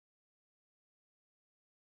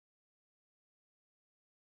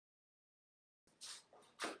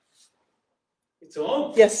It's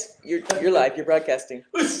on? Yes, you're live. You're broadcasting.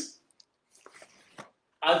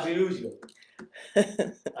 As usual.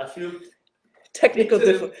 I feel Technical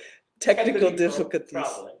technical difficulties.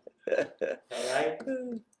 problem. All right?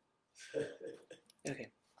 Okay.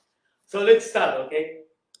 So let's start, okay?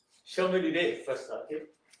 Show me the day first, okay?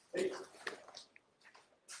 Hey.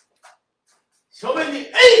 Show me the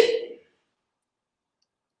hey!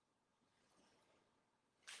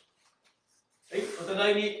 Hey, お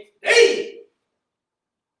互いにhey!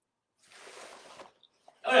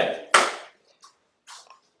 All right.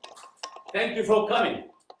 Thank you for coming.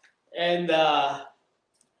 And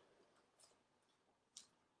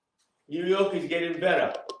New York is getting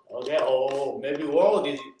better, okay? Or maybe world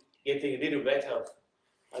is getting a little better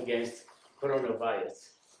against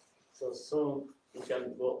coronavirus. So soon we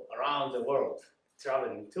can go around the world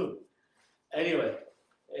traveling too. Anyway,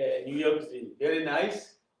 New York is very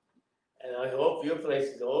nice, and I hope your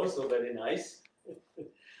place is also very nice.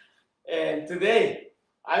 And today,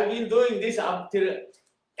 I've been doing this up till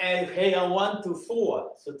Heian 1 to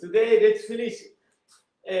 4. So today, let's finish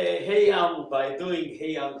Heian by doing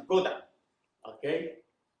Heian Godan, okay?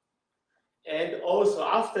 And also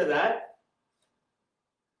after that,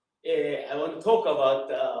 I want to talk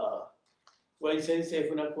about when Sensei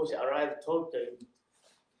Funakoshi arrived Tokyo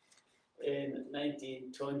in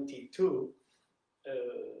 1922.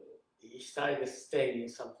 He started staying in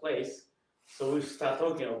some place, so we start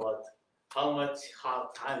talking about how much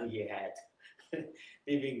hard time he had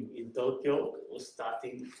living in Tokyo, start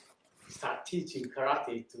teaching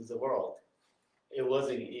karate to the world. It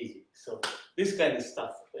wasn't easy. So this kind of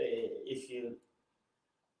stuff, if you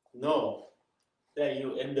know, then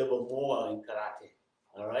you endeavor more in karate.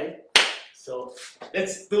 All right. So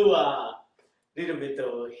let's do a little bit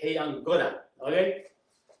of Heian Godan. Okay.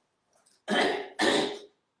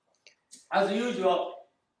 As usual,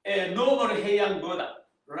 normal Heian Godan.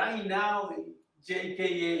 Right now,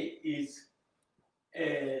 JKA is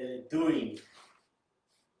doing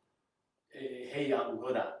Heian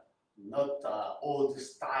Godan, not old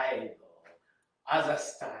style or other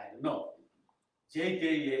style. No,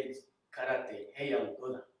 JKA is karate Heian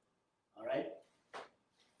Godan. All right.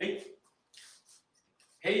 Hey.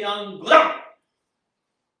 Heian Godan.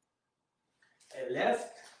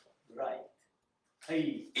 Left, right.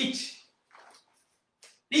 Hey, 1,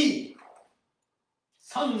 2,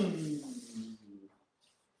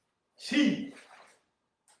 3,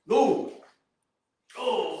 4,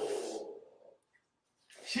 5,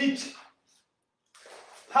 6, 8,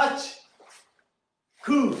 9, 10,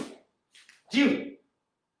 1, 2、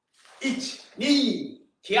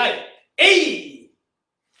気合い、3、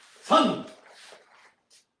4、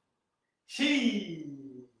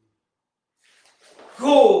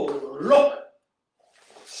5、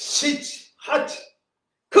6、7、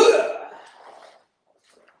8、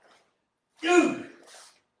9、10、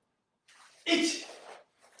1、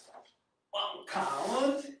one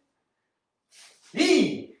count, 2、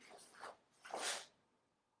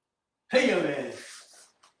はいよね。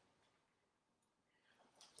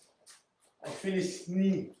I finished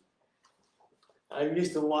 2. I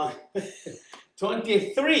missed 1.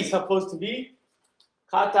 23 supposed to be.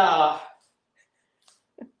 Kata.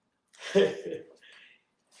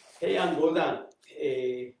 Heian Godan.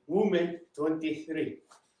 Movement 23.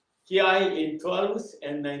 Kiai in 12s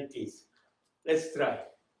and 90s. Let's try.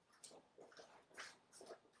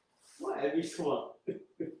 Why I missed 1?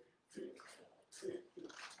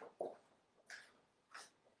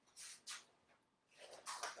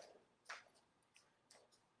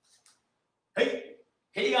 Hey,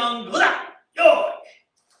 Heian Godan. Yo.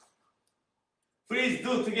 Please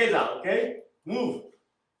do together, okay? Move.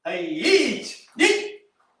 Hey, 1, 2,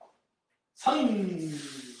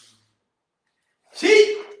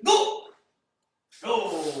 3, 4, 5,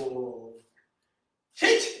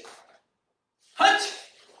 6, 8, 9, 10, 1,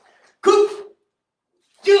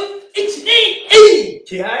 2、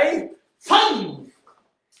気合い、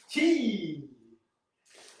3、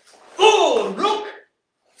4、5、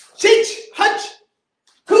6、7、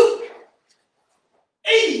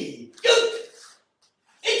8、9、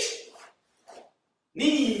8、1、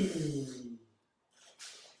2、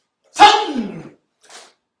3、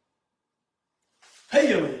はい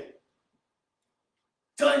よね。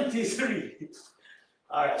23.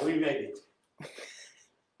 All right, we made it.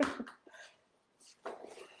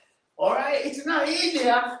 All right, it's not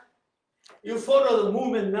easier. You follow the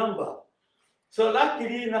movement number. So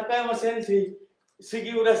luckily, Nakayama Sensei,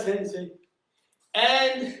 Sugiura Sensei,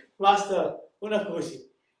 and Master Funakoshi,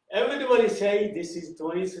 everybody say this is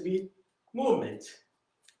 23 movement.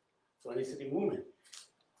 23 movement.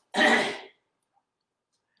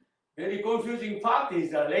 very confusing part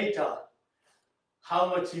is later how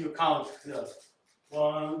much you count.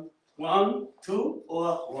 One, one, two,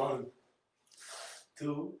 or one,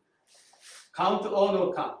 two. Count or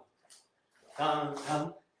no count.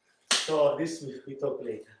 Count. So this we talk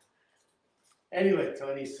later. Anyway,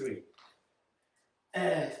 23.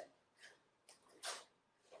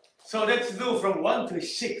 So let's do from 1 to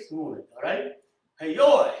 6 movement, all right? Hey,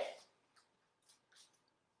 yo!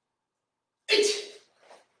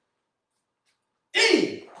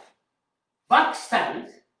 1! Back stand.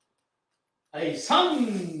 Hey,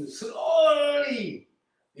 3! Slowly!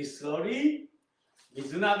 Slowly.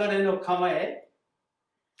 水流れの構え。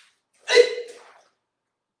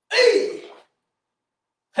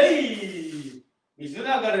Hey! 水流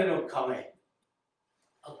れの構え。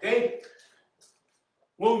Ok?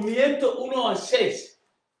 Movimiento 1 a 6.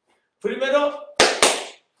 Primero,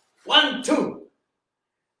 1, 2.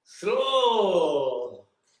 Slow.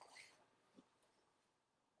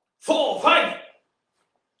 4, 5.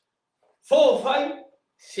 4, 5,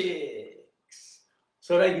 6.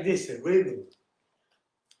 So like this, rhythm.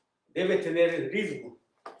 Debe tener ritmo.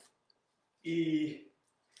 Y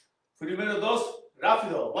primero 2,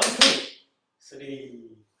 rápido. 1, 2,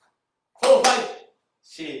 3, 4, 5,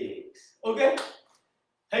 6. Okay?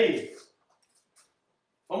 Hey.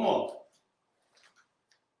 One more.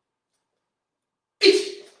 1,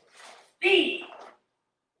 2, 3,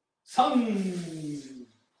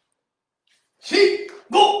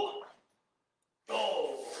 4, 5.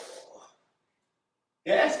 Oh.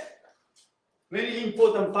 Yes? Very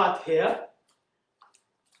important part here.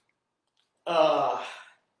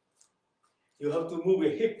 You have to move a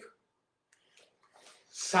hip,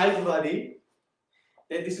 side body,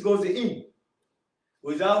 then this goes in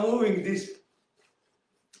without moving this.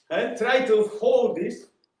 And try to hold this,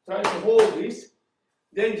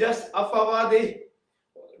 then just upper body,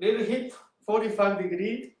 little hip, 45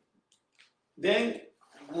 degrees, then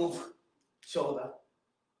move shoulder.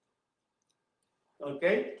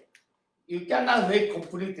 Okay? You cannot make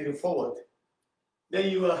completely forward.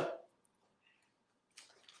 Then you are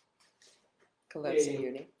Collapsing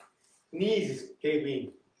your knee. knees cave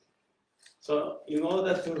in. So in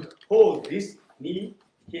order to hold this knee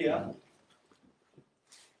here,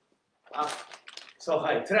 up so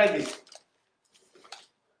high, try this.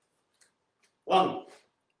 1,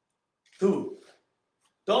 2.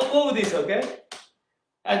 Don't move this, okay?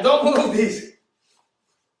 And don't move this.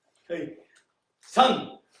 Okay.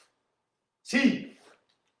 3,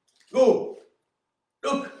 4,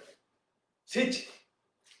 5, 6,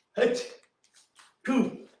 7,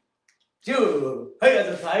 9, 10. はい、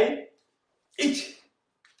other side.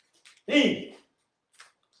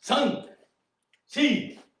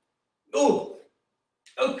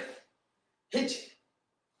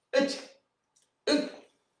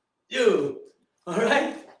 All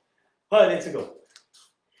right? All right, let's go.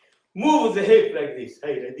 Move the hip like this.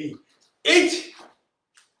 Hey, ready?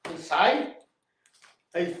 1. Side.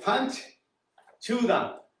 Hey, punch. 2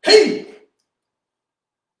 down. Hey!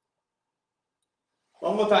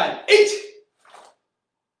 One more time. 1.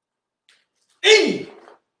 In.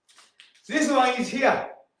 This one is here.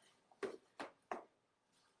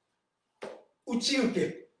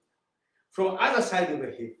 Uchi-uke. From other side of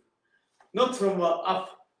the hip. Not from up.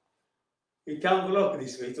 You can't block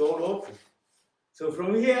this way. It's all open. So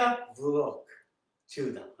from here, block.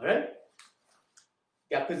 2 down. All right?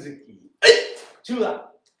 逆突き。2 down.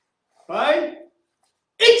 Right?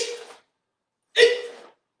 1.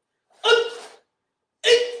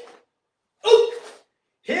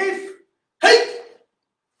 Hip.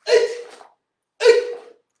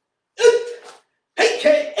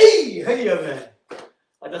 Hey, man.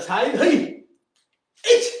 At the side, hey.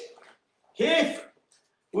 Hip.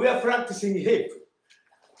 We are practicing hip.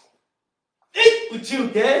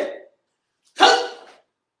 Uchi-uke.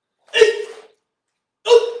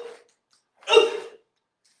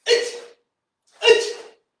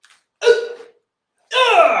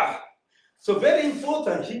 So very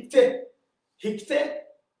important, hikte.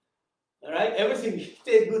 All right, everything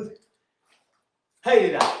hikte good.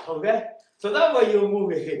 Hey, okay? So that way you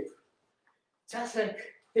move your hip. Just like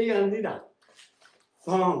hey and nida.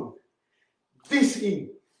 Bang. This in.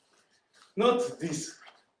 Not this.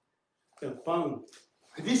 Bang.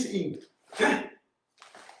 This in.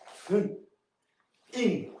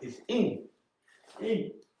 In is in.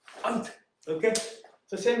 In. Out. Okay?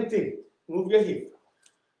 So same thing. Move your hip.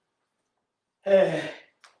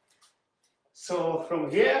 So from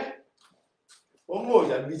here, 思う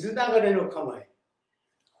じゃん、水流れの構え。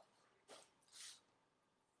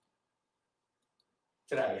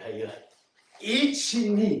Try, はい、1、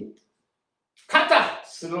2、kata,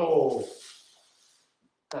 slow.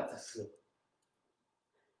 Kata, slow.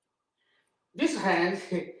 This hand,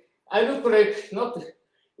 I look like not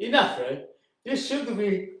enough, right? This should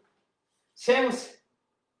be same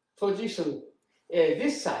position,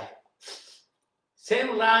 this side.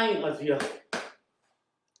 Same line as your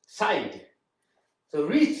side. So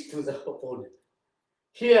reach to the opponent.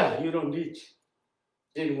 Here, you don't reach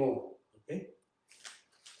anymore, okay?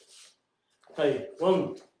 Okay,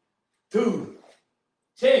 1, 2,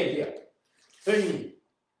 change here. 3,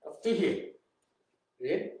 up to here.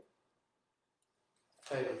 Okay?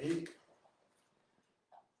 Okay.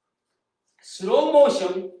 Slow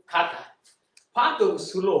motion, kata. Part of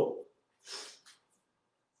slow.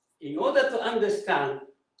 In order to understand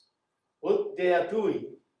what they are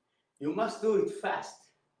doing, you must do it fast.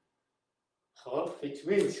 So, which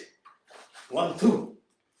means 1, 2,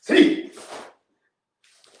 3,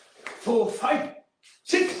 4, 5,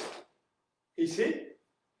 6. You see?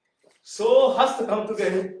 So has to come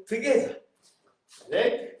together.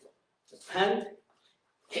 Leg, hand,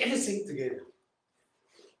 everything together.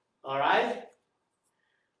 All right?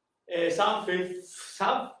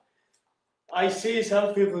 I see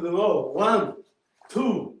some people go 1,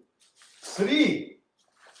 2, 3,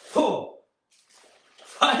 4,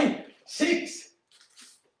 5, 6,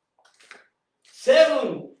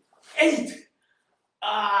 7, 8.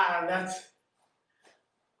 That's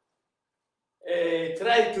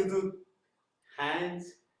try to do hands,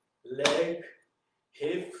 leg,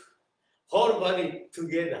 hip, whole body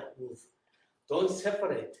together. Move. Don't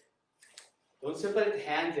separate. Don't separate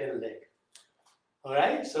hands and leg. All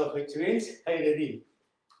right. So which means, are you ready?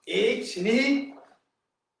 Each knee.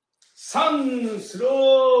 Sun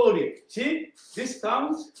slowly. See, this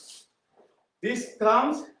comes.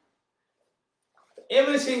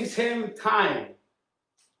 Everything same time.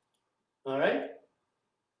 All right.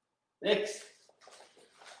 Next.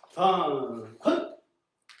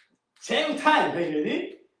 Same time. Are you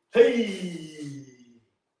ready? Hey.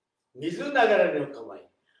 水流れの構え。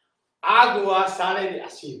顎はさらに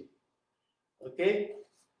足。Okay?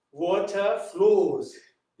 Water flows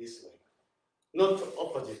this way, not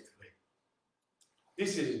opposite way.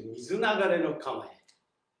 This is 水流れの構え。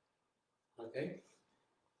Okay?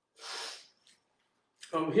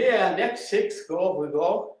 From here, next 6 we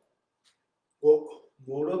go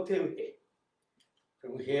もろ手受け。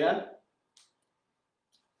From here,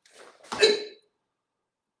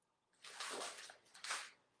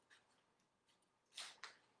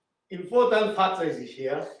 important part is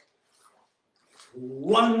here.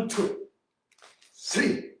 1, 2,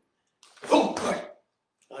 3, 4, 5.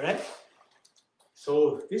 All right.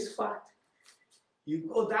 So this part, you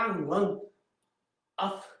go down 1,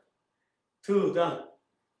 up, 2, down,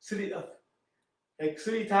 3, up. Like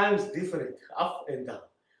 3 times different, up and down.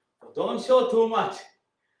 Don't show too much.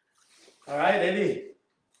 All right, ready?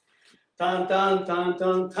 Turn, turn, turn,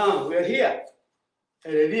 turn, turn. We're here.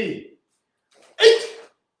 Ready? 8.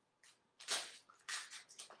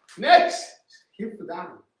 Next, hip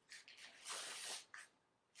down.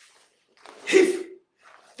 Hip.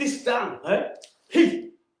 This down, right?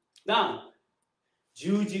 Hip down.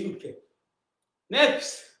 十字受け.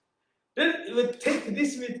 Next, then we'll take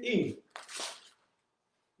this bit in.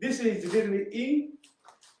 This is a little bit in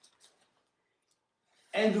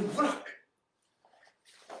and block.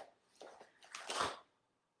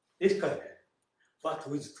 This kind, but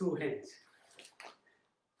with 2 hands.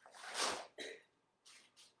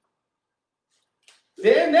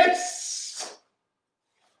 Then next,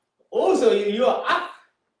 also you are up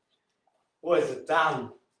was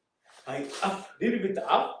down. Up, little bit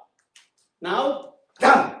up. Now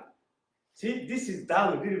down. See, this is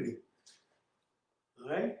down a little bit. All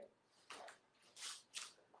right.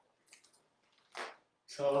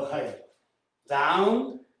 So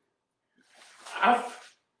down, up,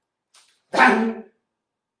 down.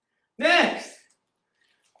 Next,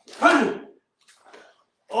 one,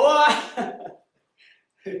 or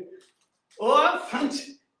punch.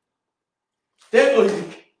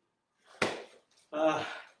 Then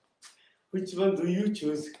which one do you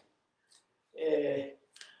choose?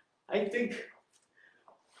 I think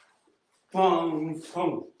from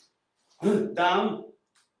down.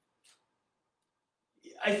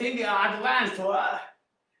 I think advanced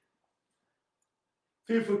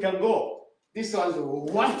people can go. This one's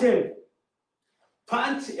 110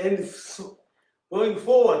 punch and going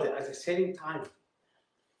forward at the same time.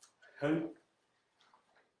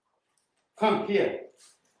 Come here.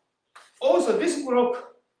 Also, this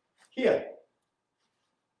block here,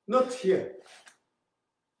 not here.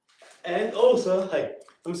 And also,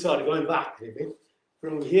 I'm sorry, going back a bit.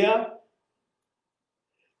 From here,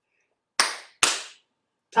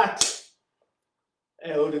 touch.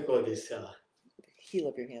 What do you call this? Heel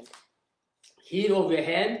of your hand. Heel of your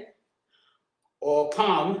hand, or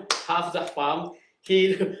palm, half the palm,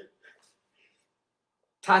 heel,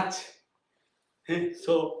 touch.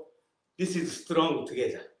 So this is strong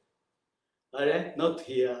together. All right, not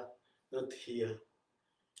here, not here,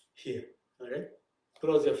 here. All right,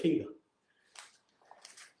 close your finger.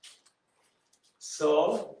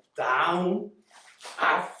 So down,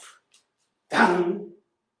 up, down.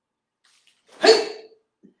 Hey!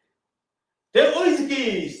 The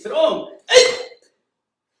oiziki, strong. Hey!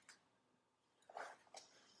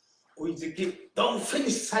 Oiziki, don't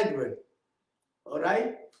finish sideways. All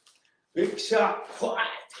right? Make sure quiet.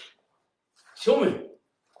 Show me.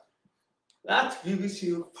 That gives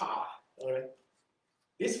you power. All right?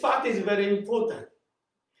 This part is very important.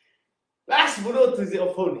 Last blow to the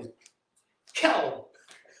opponent. Kill.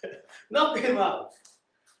 Knock him out.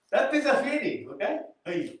 That is a feeling, okay?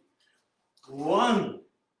 Hey. One,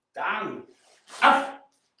 down, up,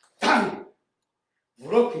 down.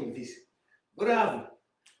 Blocking this. Grab,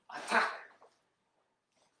 attack.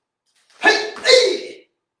 Hey, hey.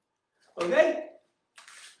 Okay?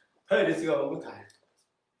 Hey, let's go one more time.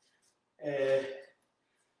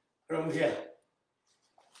 From here.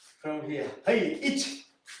 From here. Hey, each.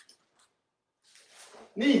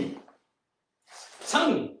 Knee.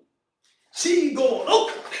 3, 4, 5,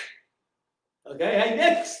 6. Okay, hey,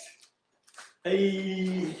 next.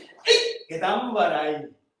 Hey, hey, 계단 바라이.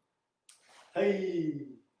 Hey,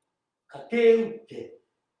 가케우케.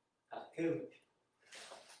 가케우케.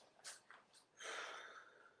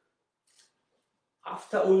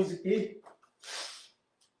 After oiziki,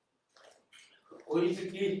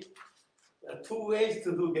 there are 2 ways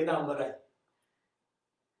to do 계단 바라이.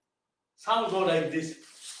 Some go like this.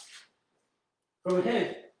 From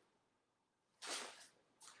head.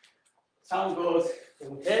 Some goes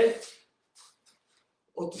from head.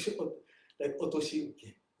 Like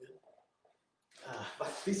otoshiuke.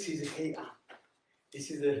 But this is heian. This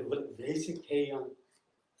is a basic heian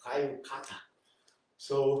 5 kata.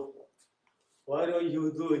 So why don't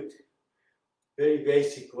you do it very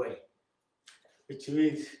basic way? Which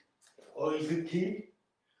means oizuki,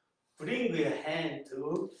 bring your hand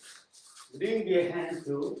to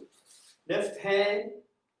left hand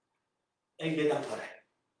and get up.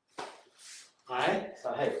 Alright, so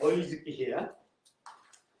I have oizuki here.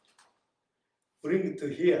 Bring it to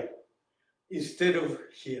here instead of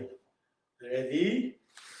here. Ready?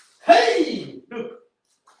 Hey! Look!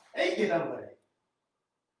 Hey, get up.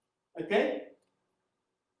 Okay?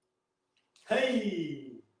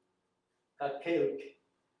 Hey! Kakeuke.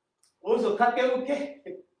 Also, kakeuke.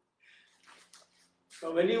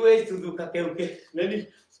 So many ways to do kakeuke. Many.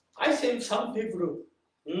 I see some people.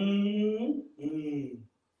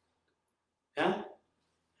 Yeah?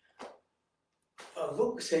 A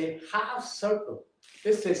book say half circle.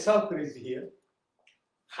 Let's say circle is here.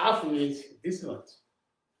 Half means this much.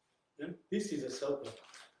 Yeah? This is a circle.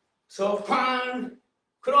 So pan,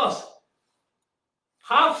 cross.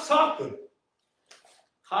 Half circle.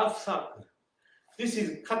 Half circle. This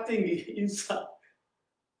is cutting inside.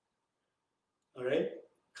 All right?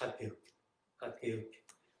 Kakeuke.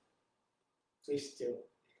 Twist your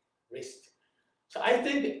wrist. So I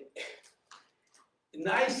think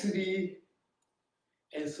nicely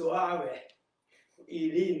and suave,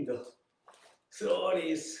 lindo,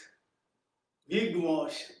 slowly is big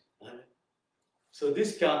motion. So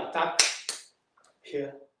this can attack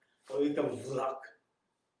here, or you can block.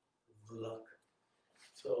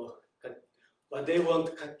 So, but they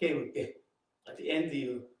want kakeuke. At the end,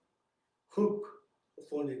 you hook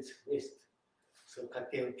opponent's wrist. So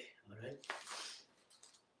kakeuke, all right?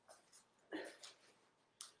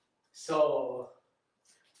 So,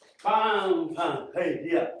 bam, bam, hey,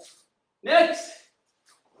 here. Next,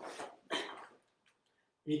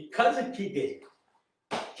 mikazuki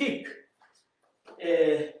kick.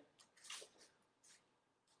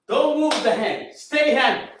 Don't move the hand, stay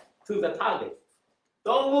hand to the target.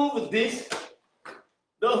 Don't move this,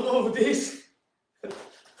 don't move this.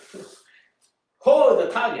 Hold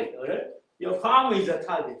the target, all right? Your palm is the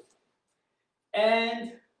target.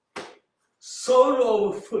 And sole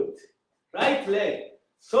of foot, right leg,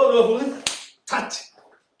 sole of foot, touch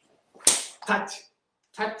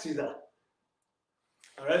the,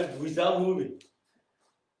 all right, without moving.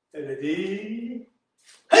 Ready?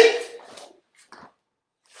 Hey!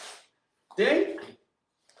 Then,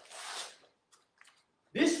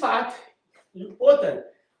 this part, important.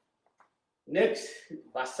 Next,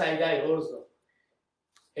 Basai guy also.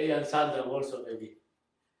 Hey, and Sandra also maybe.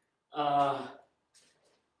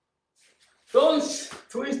 Don't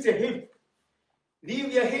twist the hip. Leave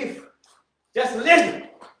leave your hip. Just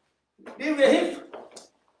leave your hip.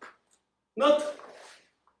 Not,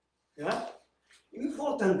 yeah,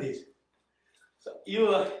 important is. So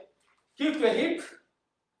you keep your hip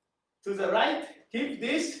to the right, keep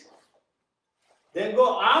this, then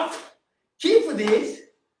go up, keep this,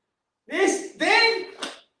 then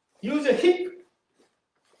use a hip,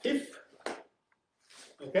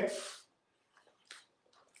 okay?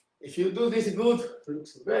 If you do this good,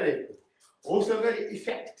 looks very good. Also very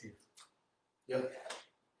effective. Yeah.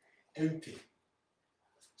 Empty.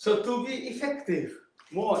 So to be effective,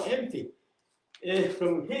 more empty,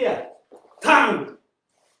 from here, turn.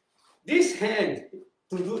 This hand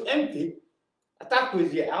to do empty, attack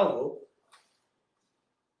with your elbow,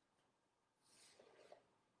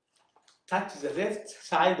 touch the left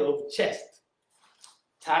side of chest,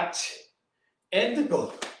 touch and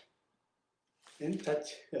go, and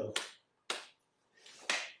touch. Go.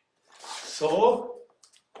 So,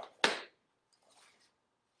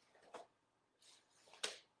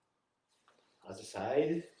 other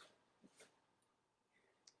side.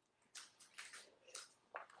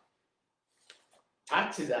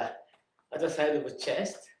 Touch the other side of the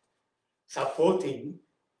chest, supporting,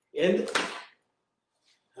 and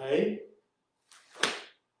right.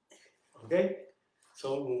 Okay,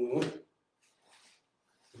 so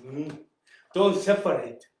don't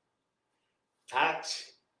separate. Touch,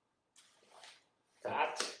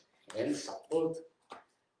 and support.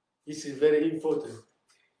 This is very important.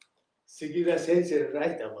 Sugiura Sensei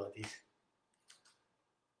write about this.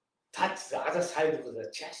 Touch the other side of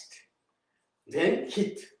the chest, then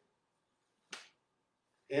hit.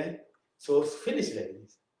 Yeah, so finish like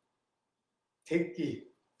this. Tekki,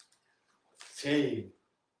 same.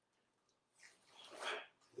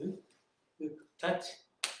 Touch.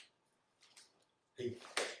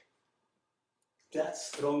 That's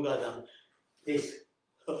stronger than this.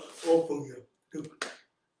 Open here. Look.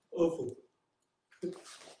 Open.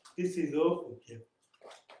 This is open here.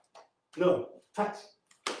 No, touch.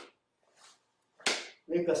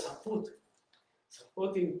 Make a support.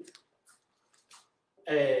 Supporting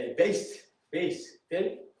base.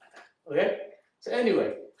 Okay? So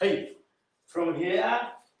anyway, hey, from here,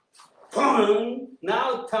 boom,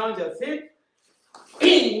 now turn your feet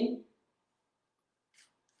in.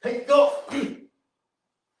 Hey, go.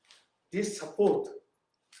 This support.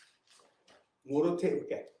 Morote,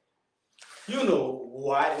 okay. You know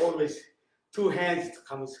why always two hands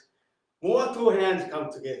come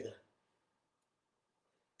together.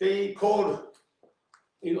 They call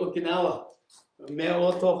in Okinawa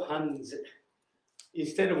meoto hands.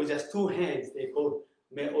 Instead of just two hands, they call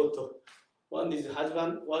meoto. One is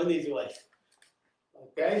husband, one is wife.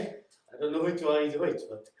 Okay? I don't know which one is which,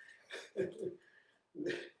 but.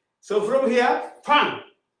 So from here, pan.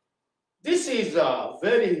 This is a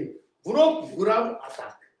very block grab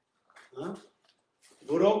attack.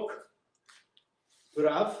 Block,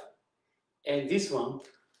 grab, and this one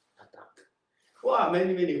attack. Well,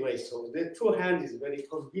 many ways. So the two hands is very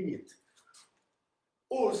convenient.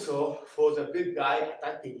 Also, for the big guy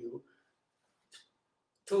attacking you,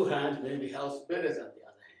 two hands maybe helps better than the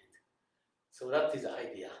other hand. So that is the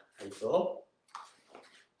idea. And so,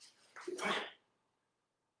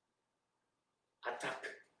 attack.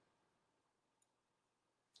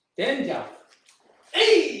 Then jump.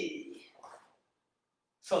 Hey!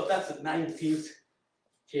 So that's the 19th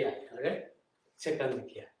here, okay? Second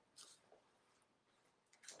here.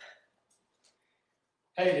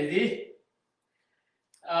 Hey, ready?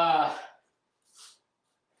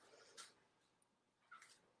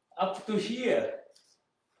 Up to here,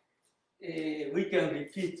 we can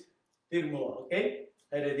repeat a little more, okay?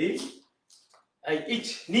 Hey, ready?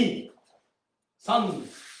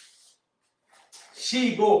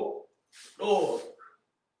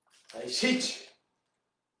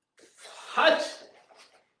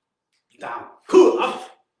 pull up,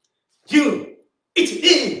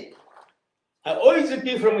 10、1、in. I always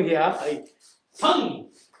repeat from here.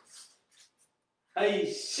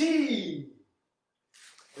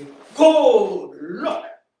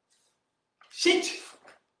 3、4、5、6、7.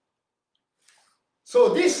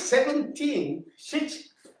 So this 17,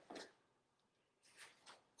 6,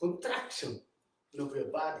 contraction of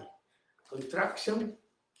your body. Contraction,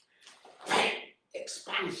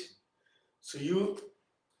 expansion. So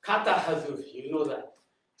kata has, you know that,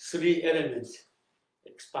 3 elements.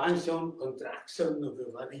 Expansion, contraction of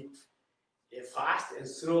your body, a fast and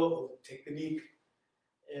slow technique,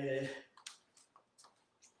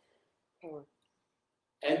 Power.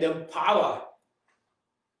 and then power.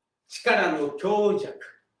 力の強弱.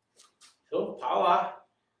 So power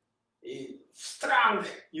is strong,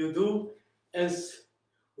 you do, and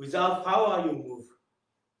Without power, you move.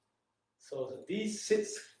 So these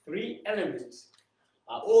three elements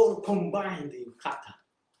are all combined in kata.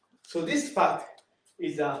 So this part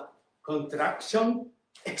is a contraction,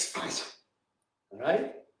 expansion. All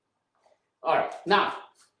right? All right, now,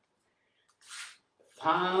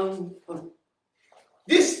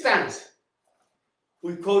 this stance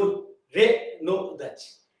we call re no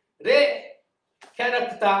dachi. Re,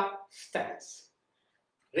 character stance.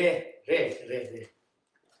 Re, re, re, re.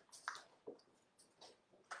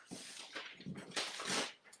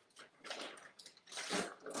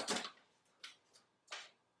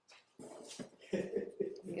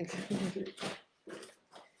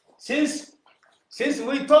 Since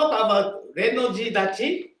we talk about Renoji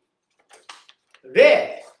Dachi,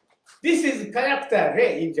 Re, this is character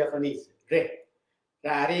Re in Japanese. Re.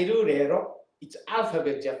 Rariru, Rero, it's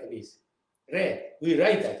alphabet Japanese. Re, we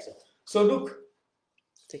write that. So look.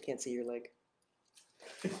 They can't see your leg.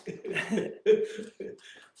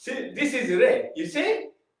 See, this is Re, you see?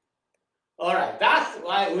 All right, that's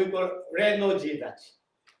why we call Renoji Dachi.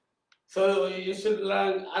 So you should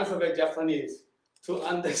learn alphabet Japanese to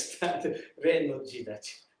understand Re no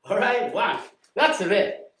Jidachi. All right, one. That's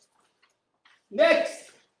Re.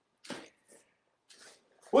 Next,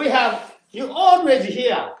 we have, you already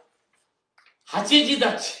hear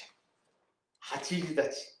Hachijidachi.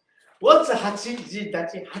 Hachijidachi. What's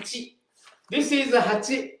Hachijidachi? Hachi. This is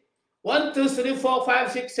Hachi. 1, 2, 3, 4,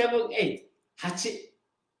 5, 6, 7, 8. Hachi.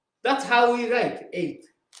 That's how we write 8.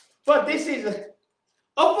 But this is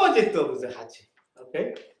opposite of the hachi,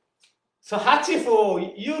 okay? So hachi for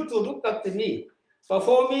you to look at me, but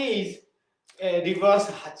for me is reverse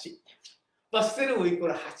hachi. But still we call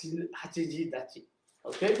hachiji dachi,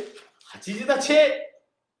 okay? Hachiji dachi.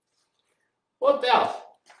 What else?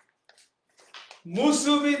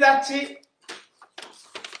 Musubi dachi.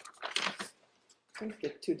 Don't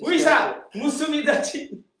get too We distracted. saw musubi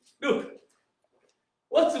dachi. Look,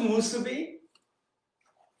 what's musubi?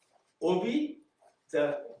 Obi.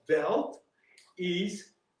 The belt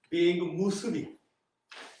is being musubi.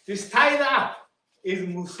 This tied up is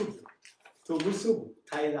musubi. To musubu,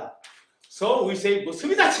 tied up. So we say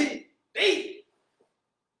musubidachi, hey!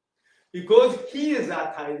 Because heels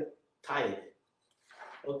are tied.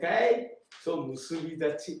 Okay? So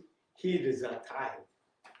musubidachi, heels are tied.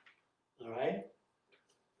 All right?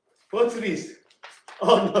 What's this?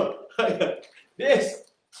 Oh no.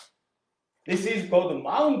 This is called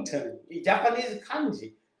mountain. In Japanese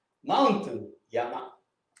kanji, mountain, yama.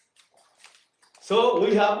 So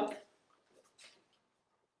we have,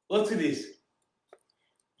 what's this?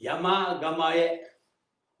 Yama gamae,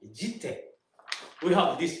 jite. We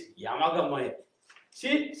have this yama gamae.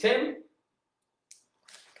 See, same?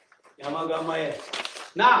 Yama gamae.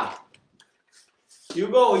 Now, you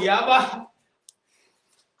go yama,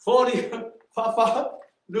 40, papa,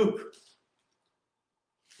 look.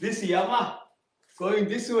 This yama going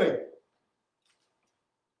this way.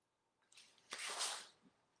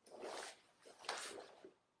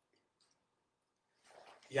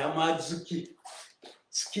 Yamazuki.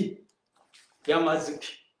 Tsuki. Yamazuki.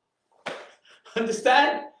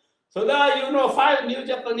 Understand? So now you know 5 new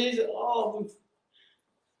Japanese. Oh,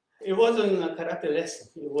 it wasn't a karate lesson.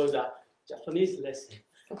 It was a Japanese lesson.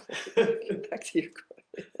 Get back to your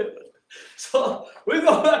question. So we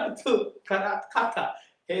go back to kata.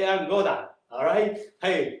 And go down. All right?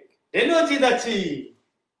 Hey, Renoji dachi.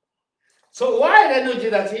 So why Renoji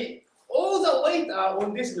dachi? All the weight are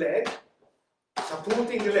on this leg,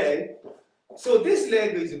 supporting leg. So this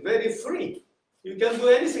leg is very free. You can do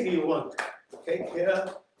anything you want. Take here,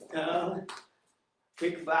 down,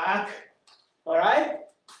 kick back. All right?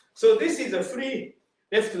 So this is a free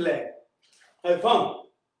left leg. Have fun.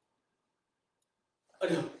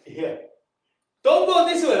 Here. Don't go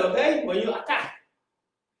this way, okay? When you attack.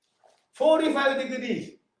 45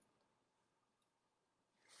 degrees.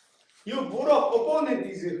 You block opponent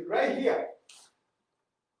is right here.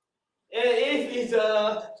 If it's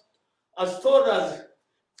as tall as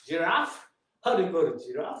giraffe, how do you call it,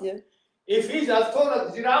 giraffe? Yeah. If it's as tall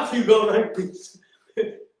as giraffe, you go like this.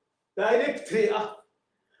 Directly up.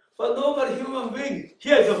 But normal human being,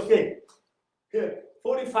 here is okay. Here,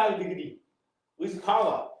 45 degrees with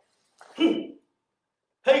power. Hey,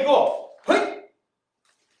 go. Hey.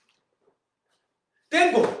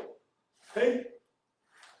 Then go. Hey.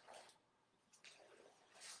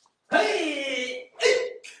 Hey.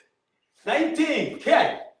 19.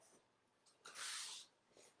 Here.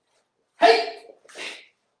 Hey.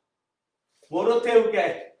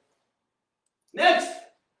 Morote Next.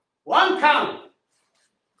 1 count.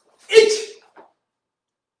 Each.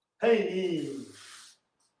 Hey.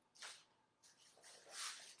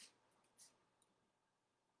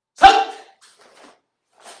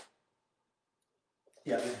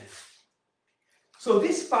 So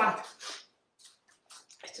this part,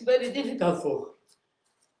 it's very difficult for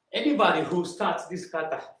anybody who starts this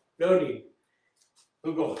kata learning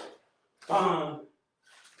to go. Bam,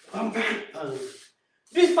 bam, bam, bam.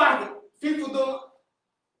 This part, people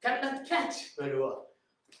cannot catch very well.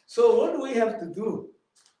 So what do we have to do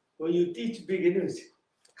when you teach beginners?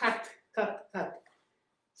 Cut, cut, cut.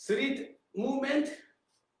 3 movement,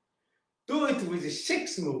 do it with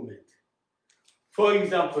 6 movement. For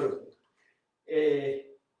example,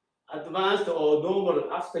 advanced or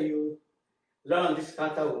normal after you learn this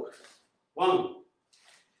kata. 1,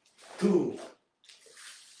 2,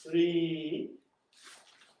 3,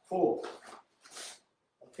 4.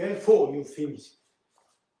 Okay, 4 you finish.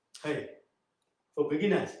 Hey, for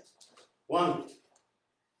beginners. 1,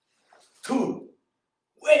 2.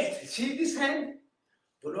 Wait, see this hand?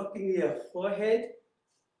 Blocking your forehead,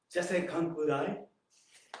 just like Kankudai.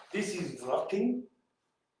 This is blocking.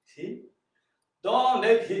 See? Don't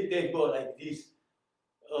let it go like this.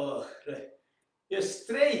 Right. You're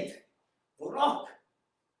straight. Block.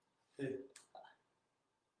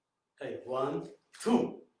 Okay, 1,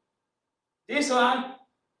 2. This one,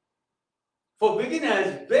 for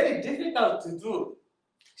beginners, very difficult to do.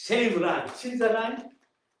 Same line. See the line?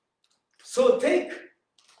 So take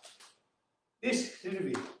this little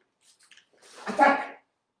bit. Attack.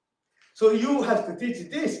 So you have to teach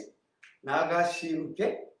this. Nagashi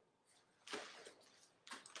uke.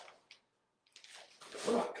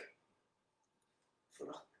 Block.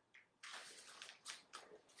 Block.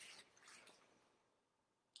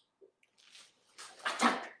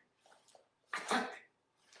 Attack. Attack.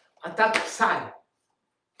 Attack side.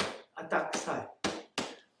 Attack side.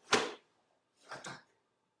 Attack.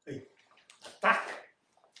 Hey. Attack.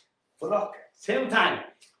 Block. Same time.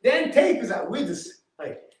 Then take the width.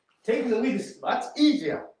 Hey. Take the width. Much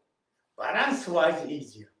easier. Balance-wise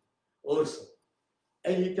easier. Also.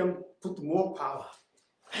 And you can put more power.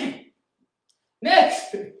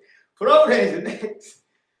 Next. Progress next.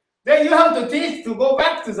 Then you have to teach to go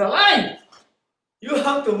back to the line. You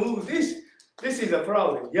have to move this. This is a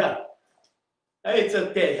problem. Yeah. It's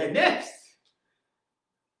okay. Next.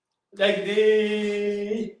 Like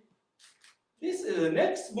this is the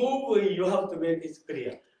next move. You have to make it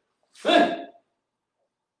clear.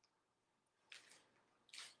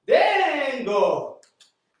 Then go.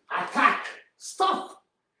 Attack. Stop.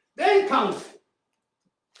 Then count.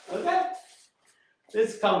 Okay?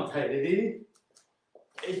 Let's count. Ready?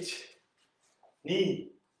 1,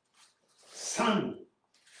 2,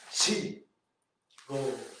 3, 4,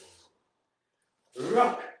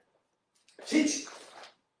 5, 6,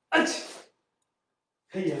 7, 8.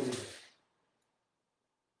 Hey,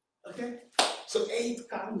 okay? So 8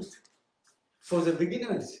 counts for the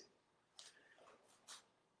beginners.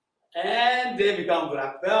 And they become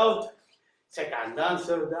black belt. Second dan,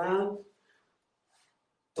 third dan.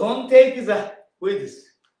 Don't take the width.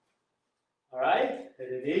 All right,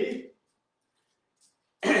 ready?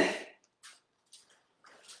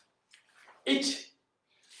 Each.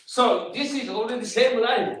 So this is already the same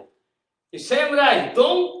line. The same line.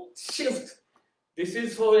 Don't shift. This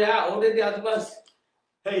is for already advanced.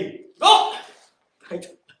 Hey, go!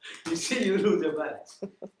 You see, you lose the balance.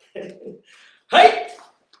 Hey!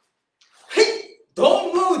 Hey!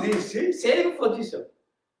 Don't move this. See? Same position.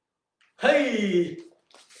 Hey!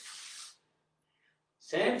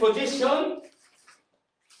 Same position.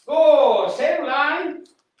 Go, same line.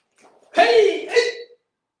 Hey! Hey!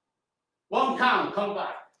 1 count, come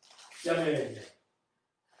back. Yeah.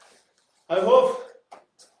 I hope,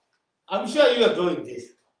 I'm sure you are doing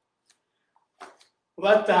this.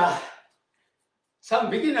 But some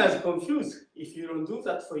beginners are confused if you don't do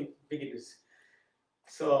that for beginners.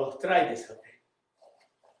 So try this, okay?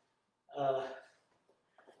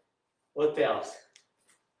 What else?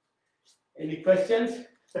 Any questions?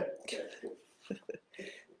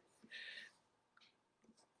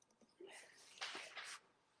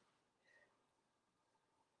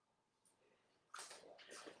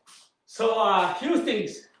 So a few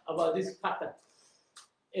things about this pattern.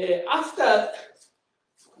 After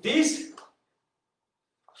this,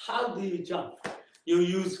 how do you jump? You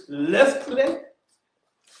use left leg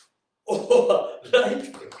or right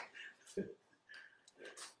leg?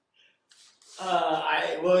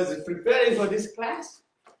 I was preparing for this class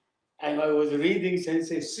and I was reading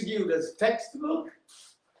Sensei Sugiura's textbook.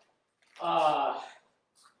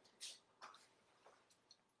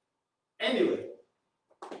 Anyway,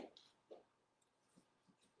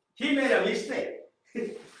 he made a mistake.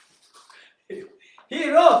 He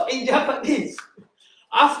wrote in Japanese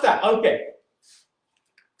after, okay,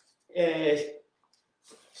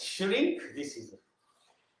 shrink, this is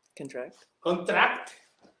Contract. Contract,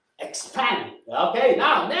 expand. Okay,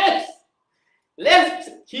 now next. Left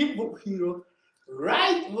hip hero,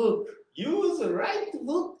 right hook. Use right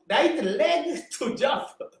hook, right leg to jump.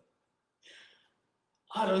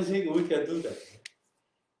 I don't think we can do that.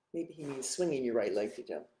 Maybe he means swinging your right leg to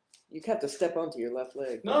jump. You have to step onto your left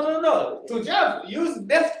leg. No. To jump, use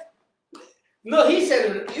left. No, he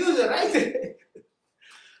said use the right.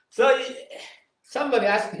 So somebody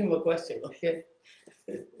asked him a question, okay?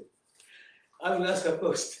 I'm not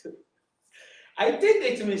supposed to. I think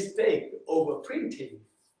it's a mistake over printing.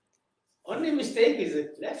 Only mistake is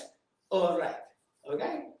left or right,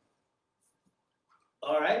 okay?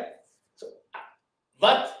 All right? So,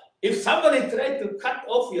 but if somebody tried to cut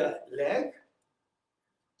off your leg,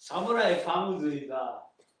 samurai found the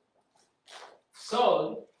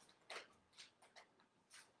sword,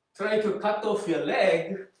 try to cut off your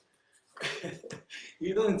leg,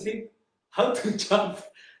 you don't think how to jump.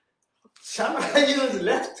 Samurai use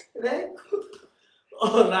left leg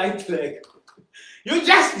or right leg. You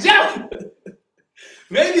just jump.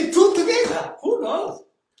 Maybe two together, who knows?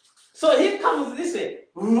 So he comes this way.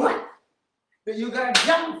 What? You gotta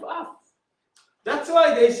jump up. That's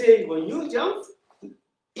why they say when you jump,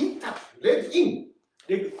 in tap, leg in,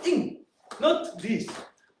 not this.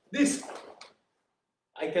 This.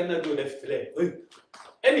 I cannot do left leg.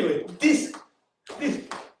 Anyway, this.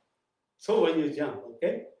 So when you jump,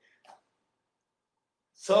 okay?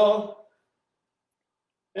 So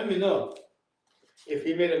let me know if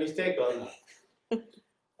he made a mistake or not.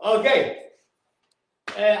 Okay,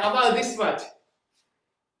 about this much.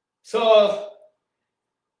 So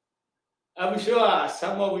I'm sure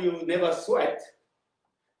some of you never sweat.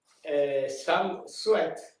 Some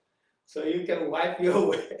sweat, so you can wipe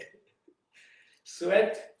your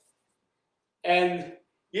sweat and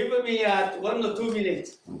give me 1 or 2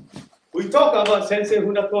 minutes. We talk about Sensei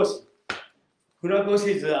Funakoshi.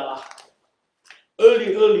 Funakoshi is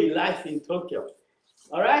early life in Tokyo.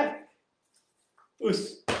 All right?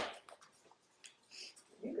 Us.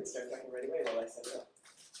 You could start talking right away while I set it up.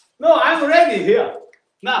 No, I'm ready here.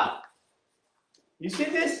 Now, you see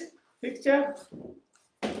this picture?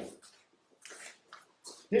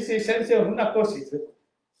 This is Sensei Funakoshi's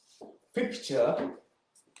picture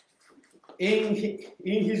in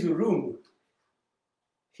his room.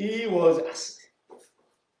 He was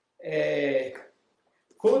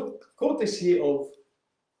courtesy of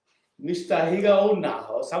Mr. Higaonna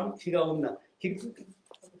or some Higaonna.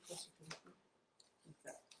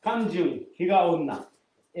 Kanjun Higaonna.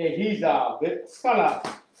 He's a scholar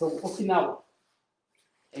from Okinawa.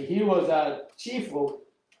 He was a chief of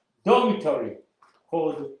dormitory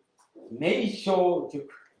called Meisho-juku.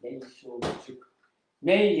 Meisho-juku.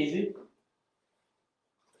 Mei is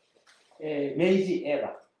Meiji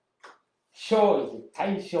era. Sho is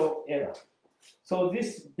Taisho era. So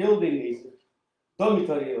this building is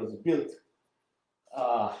dormitory was built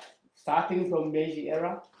starting from Meiji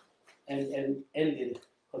era and ended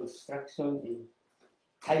construction in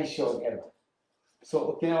Taisho era.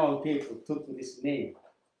 So Okinawan people took this name,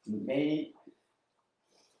 Meiji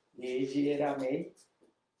era Mei,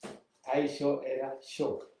 Taisho era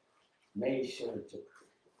Sho, Meisho-juku.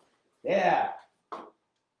 There,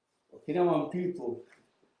 Okinawan people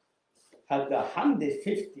had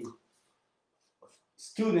 150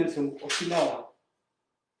 students from Okinawa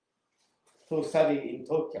to study in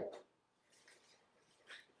Tokyo.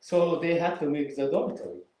 So they had to make the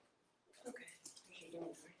dormitory.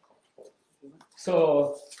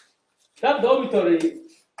 So that dormitory,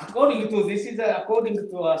 according to this is according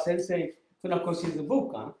to Sensei Funakoshi's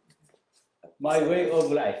book, My Way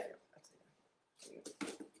of Life.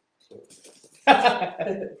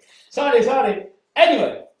 Sorry.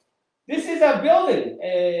 Anyway, this is a building,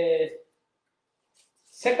 a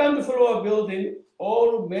second floor building,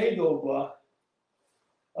 all made of,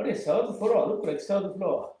 third floor, look like third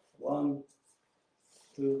floor. 1,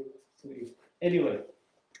 2, 3. Anyway,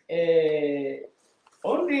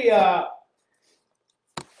 only,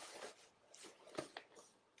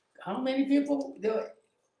 how many people?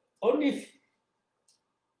 Only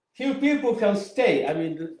few people can stay. I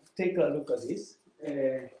mean, take a look at this.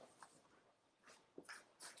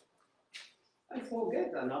 I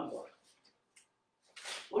forget the number.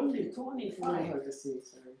 Only 25. Hard to see,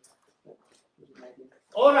 sorry.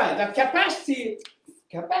 All right, the capacity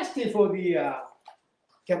for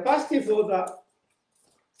the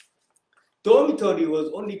dormitory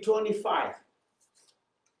was only 25,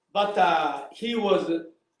 but he was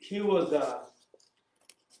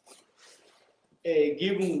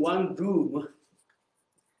given one room,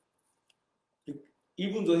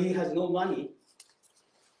 even though he has no money.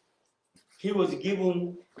 He was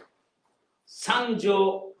given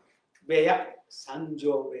Sanjo beya.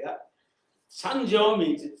 Sanjo beya. Sanjo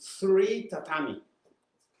means 3 tatami.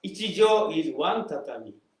 Ichijo is 1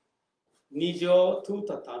 tatami. Nijo 2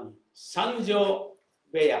 tatami. Sanjo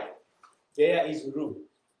beya. There is room.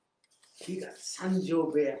 He got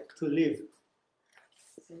Sanjo beya to live.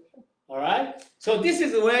 All right. So this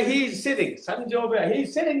is where he is sitting. Sanjo beya. He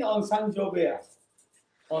is sitting on Sanjo beya,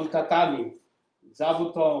 on tatami.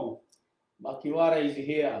 Zabuton. Makiwara is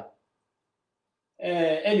here.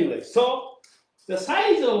 Anyway, so the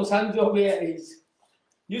size of Sanjo beya is,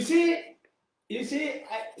 you see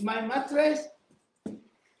my mattress.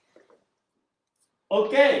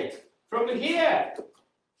 Okay, from here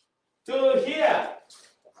to here,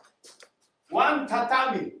 1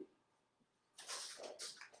 tatami.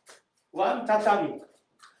 1 tatami.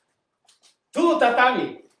 2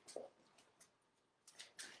 tatami.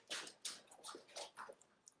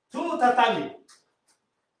 2 tatami.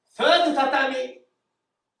 3rd tatami,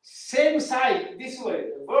 same side, this way,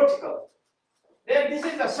 vertical. Then this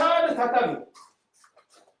is the 3rd tatami.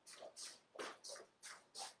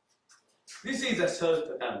 This is the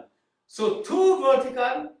 3rd tatami. So 2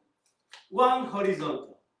 vertical, 1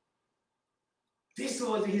 horizontal. This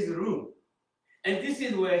was his room. And this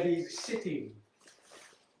is where he's sitting.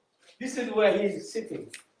 This is where he's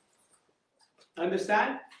sitting.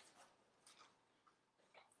 Understand?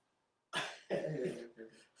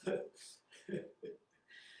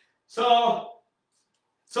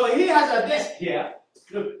 So he has a desk here.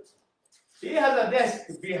 Look, he has a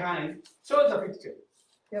desk behind. Show the picture.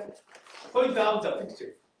 Yep. Point out the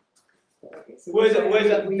picture. Okay, so Where's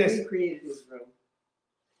the we desk? recreated his room.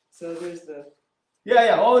 So there's the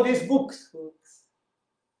Yeah, all these books. books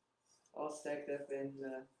all stacked up in.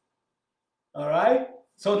 All right.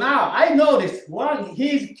 So now I noticed one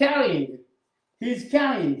he's carrying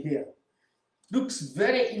here. Looks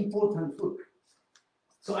very important book.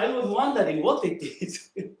 So I was wondering what it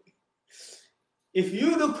is. If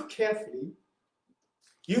you look carefully,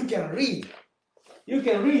 you can read. You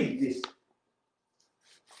can read this.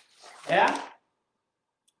 Yeah.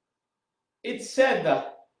 It said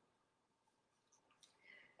that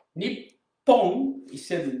Nippon. It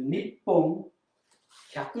said Nippon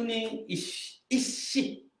 100人一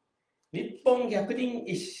詩. Nippon 100人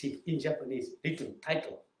一詩 in Japanese written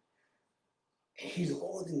title. He's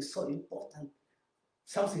holding so important,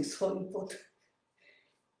 something so important.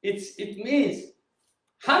 It means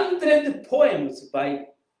 100 poems by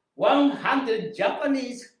 100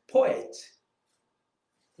 Japanese poets.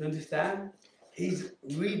 You understand? He's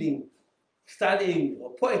reading, studying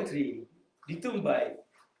poetry written by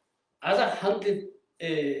other 100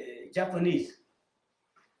 Japanese.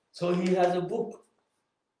 So he has a book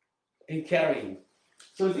in carrying.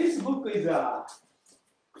 So this book is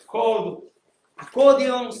called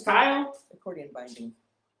Accordion Style. Accordion binding.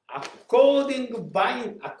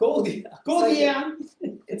 Accordion.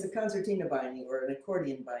 It's a concertina binding or an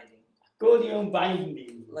accordion binding. Accordion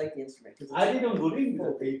binding. Like the instrument. I didn't bring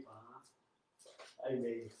the paper. I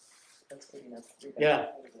made. That's good enough. Yeah.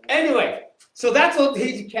 Anyway, so that's what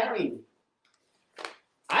he's carrying.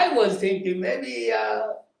 I was thinking maybe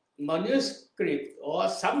a manuscript or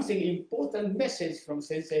something important message from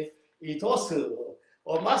Sensei Itosu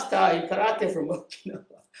or master in karate from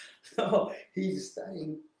Okinawa. So he's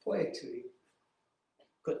studying poetry.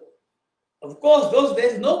 Good. Of course, those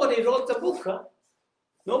days nobody wrote the book. Huh?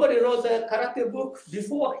 Nobody wrote a karate book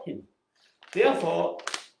before him. Therefore,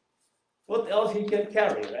 what else he can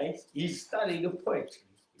carry, right? He's studying poetry.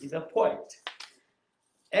 He's a poet.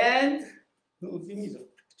 And give me the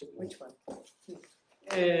picture. Which one?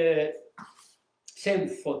 Same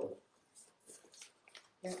photo.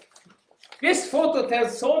 Yeah. This photo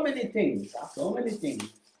tells so many things. So many things.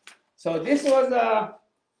 So this was a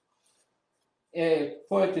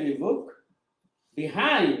poetry book.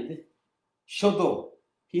 Behind Shodo,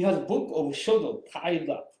 he has a book of Shodo tied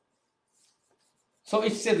up. So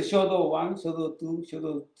it said Shodo 1, Shodo 2,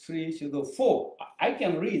 Shodo 3, Shodo 4. I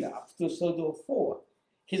can read up to Shodo 4.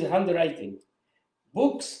 His handwriting.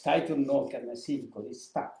 Books titled no can see because it's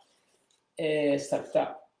stuck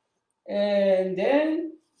up. And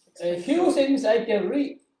then a few things I can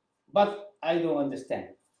read, but I don't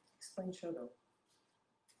understand. Explain Shodo.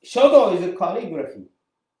 Shodo is a calligraphy.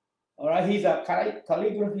 All right, he's a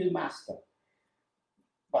calligraphy master,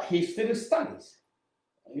 but he still studies.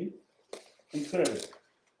 Right? Incredible.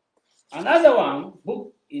 Another one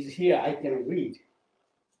book is here. I can read.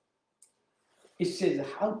 It says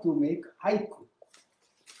how to make haiku.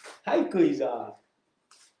 Haiku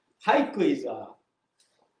is a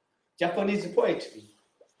Japanese poetry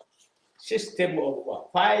system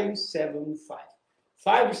of 5, 7, 5.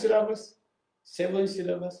 5 syllables, 7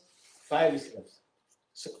 syllables, 5 syllables.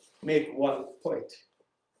 So make one poet.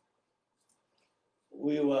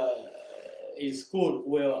 We were in school,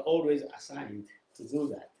 we were always assigned to do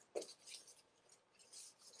that.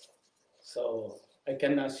 So I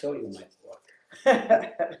cannot show you my work.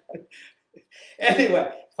 Anyway,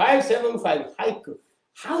 575 haiku.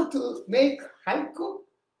 How to make haiku?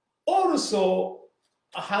 Also,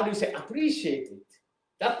 how do you say, appreciate it.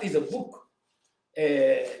 That is a book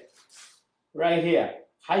right here,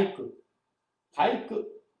 haiku. Haiku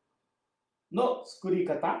no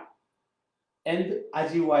tsukurikata and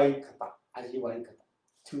ajiwaikata.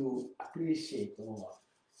 To appreciate more,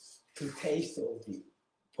 to taste of the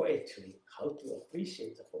poetry, how to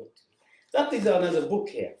appreciate the poetry. That is another book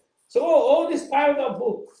here. So all this piled up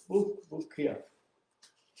book here.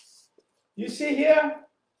 You see here,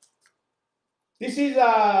 this is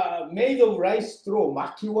made of rice straw,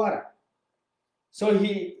 makiwara. So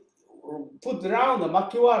he put around the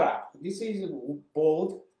makiwara. This is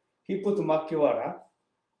board. He put makiwara.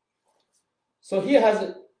 So he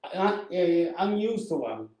has an unused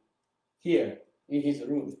one here in his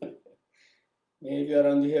room. Maybe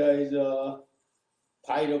around here is a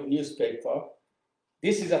pile of newspaper.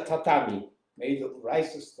 This is a tatami made of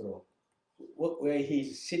rice straw, where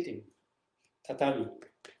he's sitting, tatami.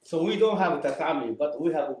 So we don't have tatami, but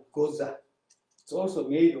we have goza. It's also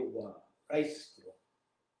made of rice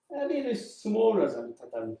straw. A little smaller than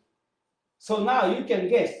tatami. So now you can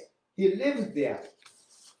guess, he lives there.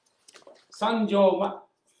 Sanjoma.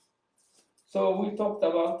 So we talked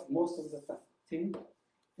about most of the thing.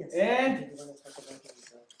 Yes. And You want to talk about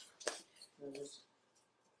his, just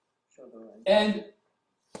show the line. And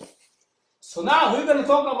so now we're going to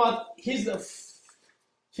talk about his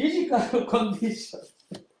physical condition.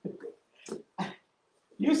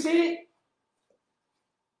 You see,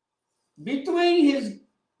 between his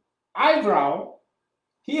eyebrow,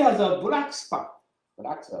 he has a black spot,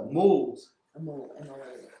 moles, A mole,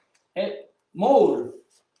 M-O-L-E. a mole.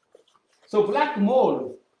 So black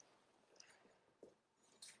mole.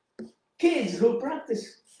 Kids who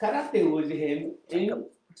practice karate with him in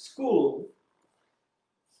school,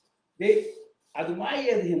 they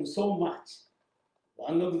admired him so much.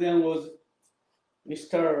 One of them was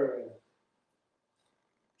Mr.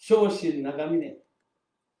 Shoshin Nagamine.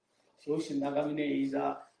 Shoshin Nagamine is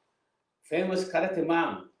a famous karate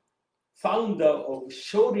man, founder of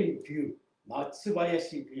Shorin View,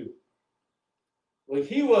 Matsubayashi View. When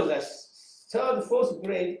he was a third, fourth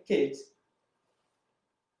grade kid,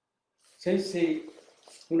 Sensei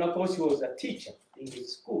Funakoshi was a teacher in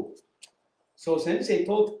his school. So Sensei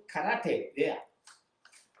taught karate there.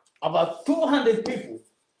 About 200 people,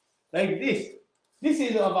 like this. This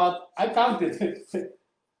is about, I counted.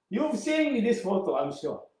 You've seen this photo, I'm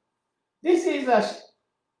sure. This is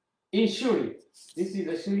in Shuri. This is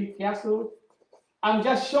a Shuri castle. I'm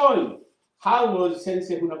just showing how was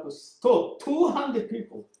Sensei Funakoshi taught 200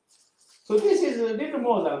 people. So this is a little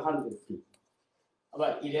more than 100 people.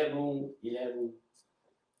 About 11,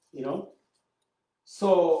 you know.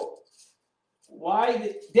 So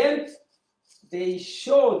why then they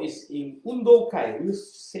show this in undokai. We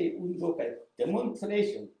say undokai,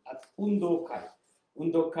 demonstration at undokai.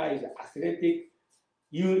 Undokai is athletic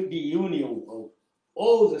the union of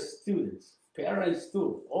all the students, parents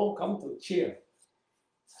too, all come to cheer.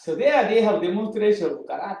 So there they have demonstration of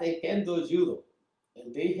karate, kendo, judo,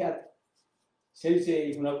 and they had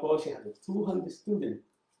Sensei Funakoshi had 200 students.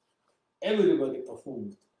 Everybody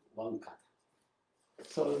performed one kata.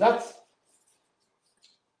 So that's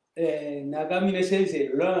Nagamine Sensei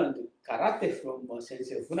learned karate from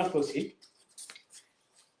Sensei Funakoshi.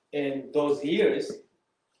 And those years,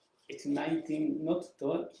 it's 19, not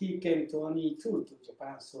 20, he came 22 to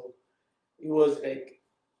Japan, so it was like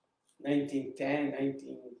 1910,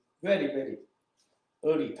 very, very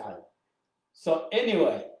early time. So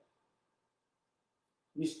anyway,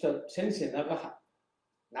 Mr. Sensei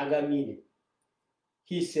Nagamine,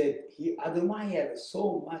 he said he admired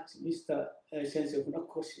so much Mr. Sensei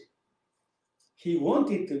Funakoshi. He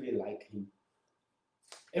wanted to be like him.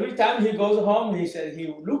 Every time he goes home, he said he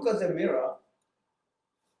would look at the mirror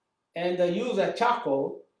and use a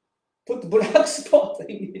charcoal, put black spot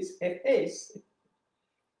in his face.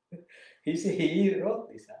 He said he wrote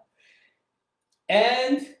this out.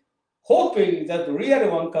 And hoping that the real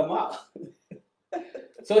one come out.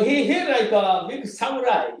 So he like a big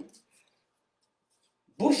samurai.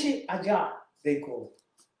 Bushi aja, they call.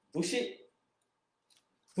 Bushi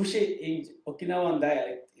in Okinawan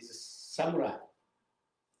dialect is samurai.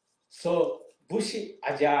 So Bushi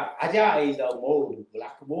aja is a mole,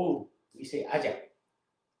 black mole. We say aja.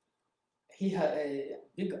 He had a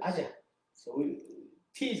big aja. So we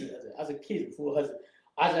tease as a kid who has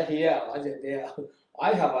other here, other there.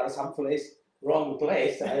 I have some place, wrong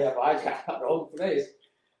place. I have wrong place.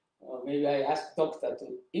 Maybe I ask doctor to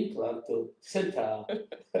implant to center.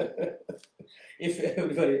 If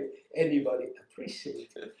anybody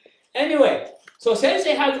appreciate it. Anyway, so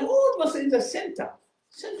Sensei has almost in the center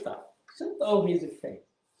of his face.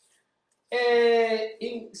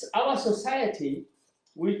 In our society,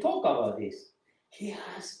 we talk about this. He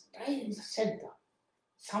has right in the center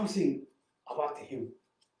something about him,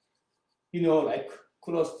 like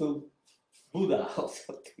close to Buddha or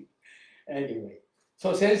something. Anyway,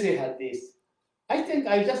 so Sensei had this. I think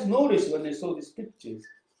I just noticed when I saw these pictures.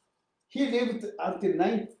 He lived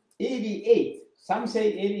until 88. Some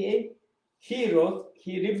say 88. He wrote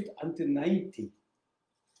he lived until 90.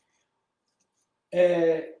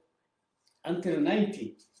 Until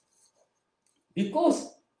 90.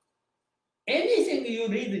 Because anything you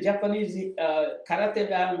read the Japanese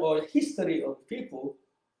karate or history of people,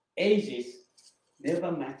 ages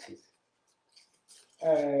never matches.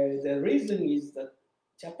 The reason is that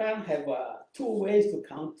Japan have two ways to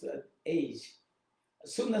count age.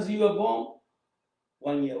 As soon as you are born,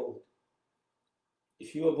 1 year old.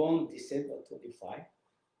 If you were born December 25,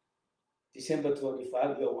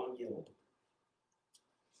 you're 1 year old.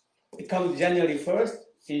 It comes January 1st,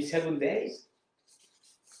 in 7 days.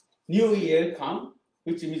 New Year come,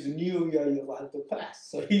 which means New Year you want to pass.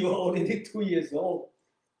 So you are already 2 years old.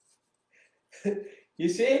 You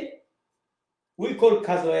see, we call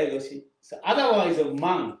kazoe-roshi. So otherwise,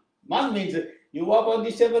 man. Man means you were born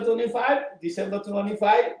December 25,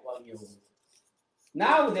 1 year old.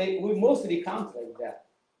 Now we mostly count like that,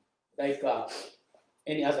 like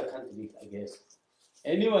any other country, I guess.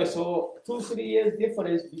 Anyway, so 2-3 years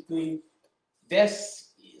difference between death,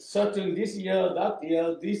 certain this year, that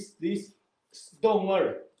year, this, don't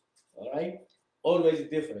worry, all right? Always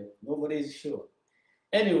different, nobody is sure.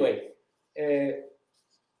 Anyway,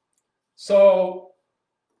 so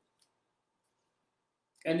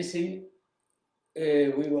anything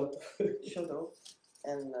we want Shodo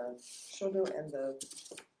and the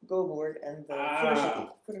go board and the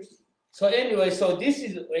furoshiki. So anyway, so this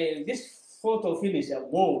is this photo finish a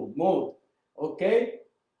mold, okay?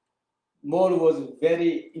 Mold was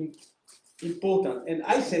very important, and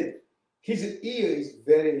I said his ear is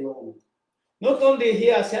very long. Not only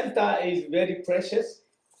here, center is very precious.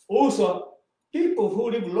 Also, people who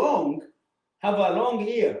live long have a long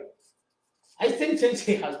ear. I think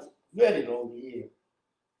Sensei has very long ear.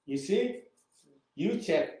 You see? You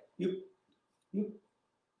check, you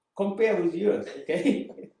compare with yours, okay?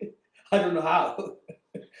 I don't know how.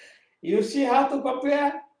 You see how to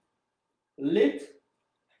compare? Lip?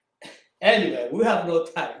 Anyway, we have no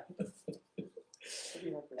time.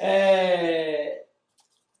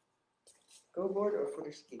 Go board or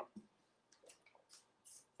furoshiki?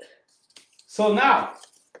 So now,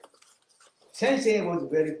 Sensei was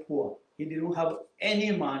very poor. He didn't have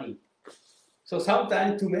any money. So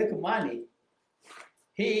sometimes to make money,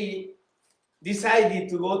 he decided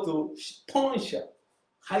to go to pawn shop,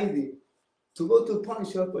 hiding. To go to pawn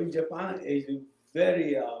shop in Japan is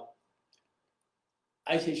very,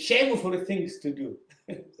 I say, shameful things to do.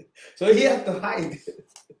 So he had to hide.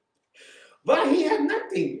 But he had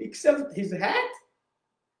nothing except his hat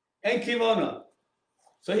and kimono.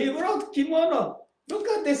 So he brought kimono. Look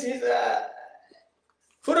at this, his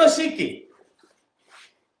furoshiki.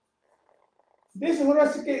 This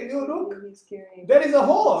furoshiki, you look, there is a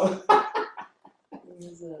hole.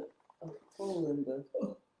 There's a hole in the...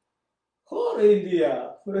 Hole in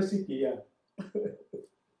the furoshiki, yeah.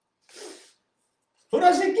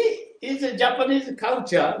 Furoshiki is a Japanese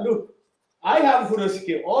culture. Look, I have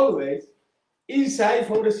furoshiki always. Inside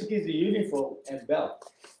furoshiki is a uniform and belt.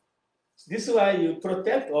 This is why you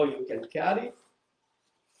protect or you can carry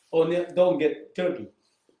or don't get dirty.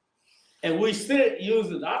 And we still use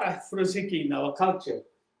a lot of furoshiki in our culture.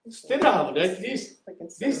 Still have like this.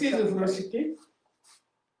 This is a furoshiki.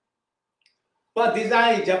 But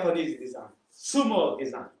design, Japanese design, sumo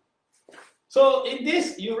design. So in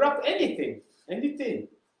this, you wrap anything.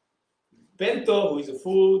 Bento with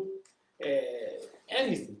food,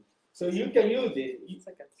 anything. So you can use it. It's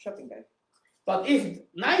like a shopping bag. But if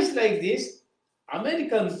nice like this,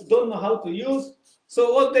 Americans don't know how to use.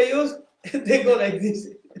 So what they use, they go like this.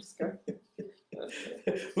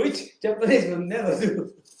 Which Japanese will never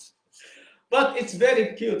do. But it's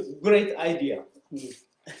very cute, great idea.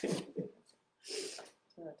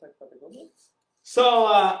 So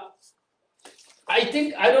I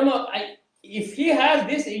think, I don't know, if he has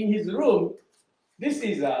this in his room, this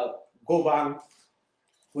is a go-ban.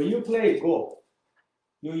 When you play Go,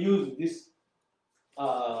 you use this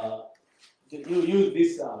you use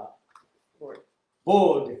this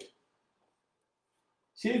board.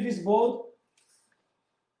 See this board?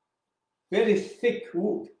 Very thick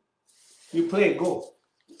wood. You play Go.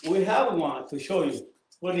 We have one to show you.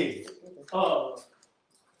 What is it? Oh.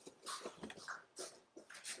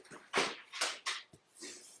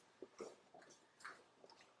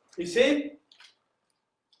 You see?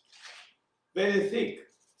 Very thick.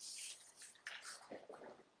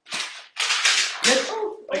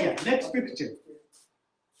 Next picture.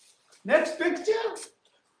 Next picture?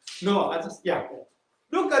 No, yeah.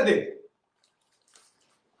 Look at it.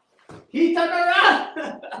 He turned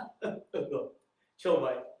around. Show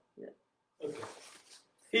my. Yeah. Okay.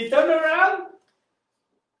 He turned around.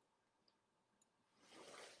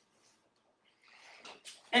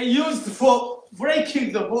 And used for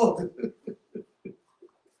breaking the board.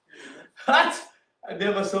 What? I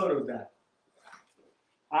never thought of that.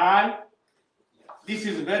 And this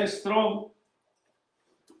is very strong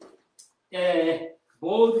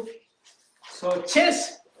board. So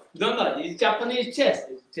chess, no, it's Japanese chess.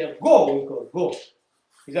 It's a Go, we call it Go.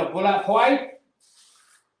 It's a black,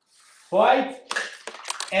 white,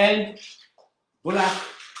 and black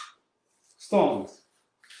stones.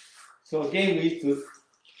 So game is to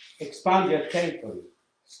expand your territory,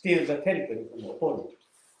 steal the territory from the opponent.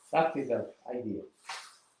 That is the idea.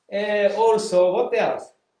 Also, what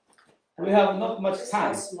else? We have not much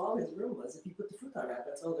time. How small his room was. If you put the fruit on that,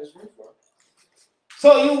 that's all there's room for.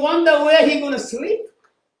 So you wonder where he's gonna sleep?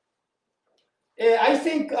 I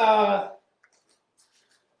think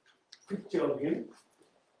picture of him.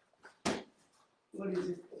 What is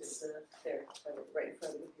it? It's there, right in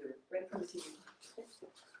front of the computer, right in front of the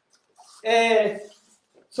TV.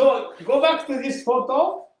 So go back to this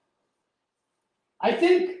photo. I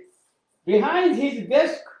think behind his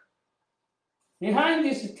desk, behind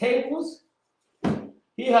these tables,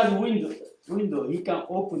 he has a window. He can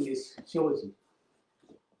open this shoji.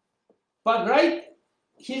 But right,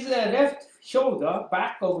 his left shoulder,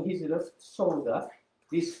 back of his left shoulder,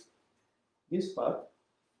 this part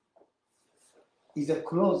is a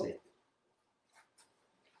closet.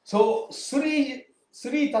 So three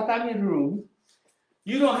tatami room,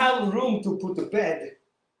 you don't have room to put a bed.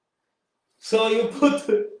 So you put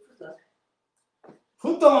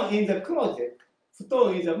futon in the closet.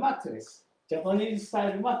 Futon is a mattress, Japanese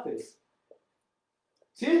style mattress.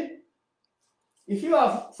 See? If you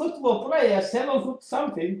are a football player, 7 foot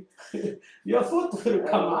something, your foot will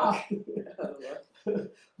come out.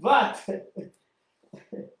 But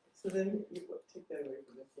so then you take that away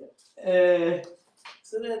from it. Yeah.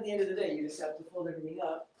 So then at the end of the day, you just have to fold everything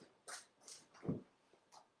up.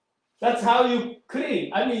 That's how you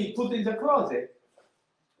clean. I mean, put in the closet.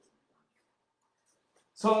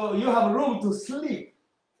 So you have room to sleep.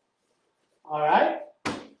 All right?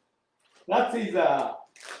 That is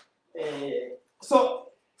so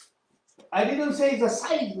I didn't say the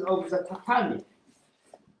size of the tatami.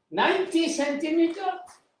 90 centimeter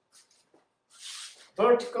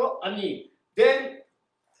vertical, I mean, then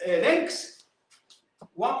length,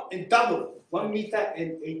 double, 1 meter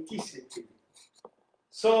and 80 centimeters.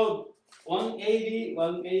 So 180,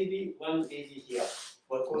 180, 180 here,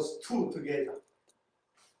 what was 2 together.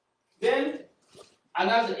 Then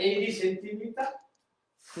another 80 centimeter.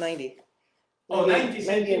 90. Oh, 90 and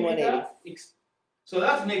centimeter. 180. So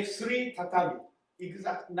that makes 3 tatami.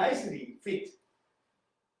 Exactly, nicely fit.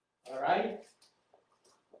 All right.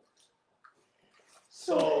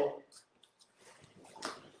 So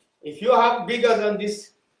if you have bigger than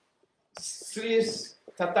this 3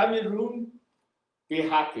 tatami room, be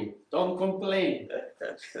happy. Don't complain.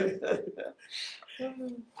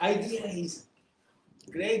 Idea is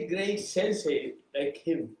great sensei like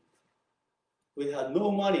him. We had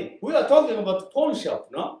no money. We are talking about pawn shop,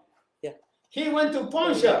 no? Yeah. He went to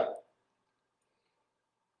pawn shop.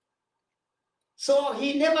 So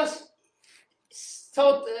he never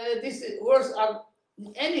thought this worth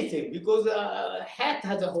anything because hat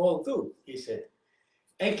has a hole too, he said.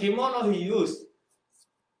 And kimono he used.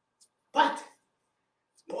 But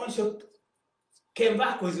pawn shop came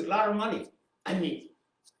back with a lot of money. I mean,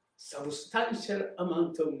 substantial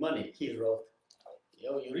amount of money he wrote.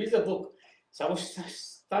 You read the book,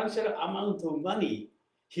 substantial amount of money.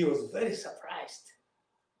 He was very surprised.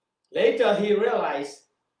 Later he realized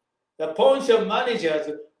the pawn shop manager's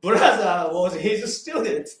brother was his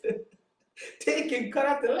student taking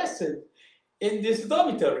karate lesson in this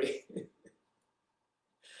dormitory.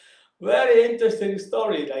 Very interesting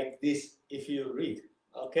story like this if you read,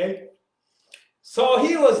 okay? So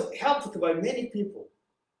he was helped by many people.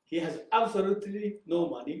 He has absolutely no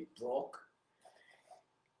money, broke.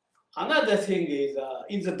 Another thing is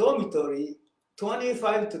in the dormitory,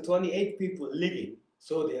 25 to 28 people living,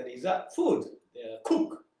 so there is a food,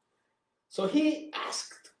 cook. So he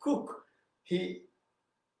asked cook, he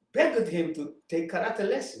begged him to take karate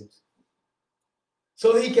lessons,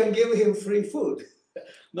 so he can give him free food.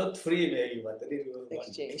 Not free maybe, but a little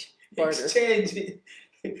Exchange. Exchange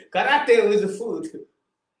karate with food.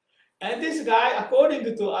 And this guy, according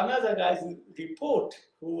to another guy's report,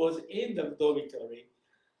 who was in the dormitory,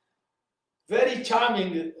 very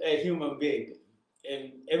charming human being,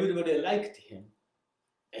 and everybody liked him.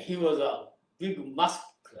 And he was a big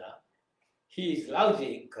muscular. He is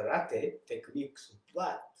lousy in karate techniques,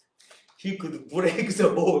 but he could break the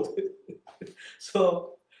board.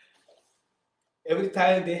 So every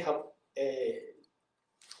time they have a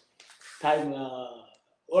time,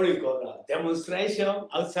 what do you call that, demonstration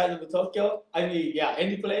outside of Tokyo, I mean, yeah,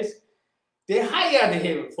 any place, they hired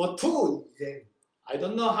him for 2 yen. I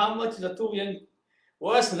don't know how much the 2 yen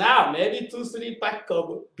was now, maybe 2-3 pack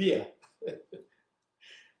of beer.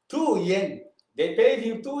 2 yen. They paid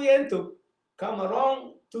him 2 yen to come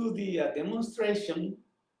along to the demonstration.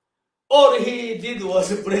 All he did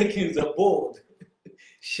was breaking the board.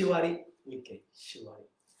 Shiwari, okay, shiwari.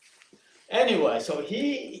 Anyway, so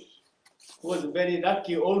he was very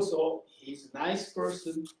lucky also. He's a nice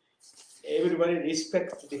person. Everybody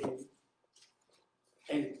respected him.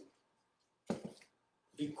 And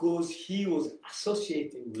because he was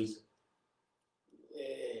associating with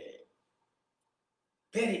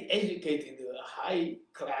very educated,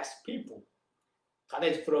 high-class people,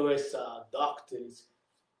 college professor, doctors,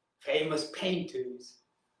 famous painters.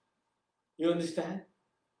 You understand?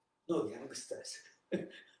 No, youngsters.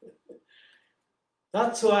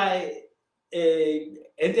 That's why, and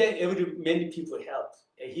then many people helped.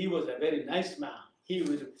 And he was a very nice man. He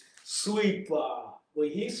would sweep,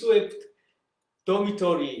 when he swept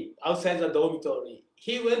dormitory, outside the dormitory,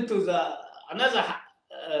 he went to the another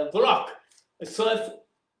block, swept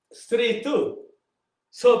street too.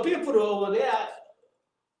 So people over there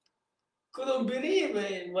couldn't believe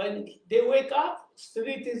it. When they wake up,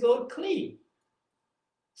 street is all clean.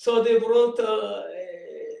 So they brought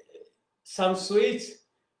some sweets.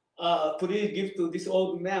 Please give to this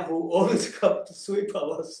old man who always come to sweep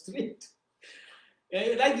our street.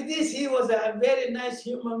 And like this, he was a very nice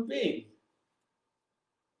human being.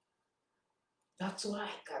 That's why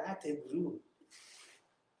karate grew.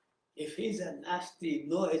 If he's a nasty,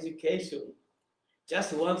 no education,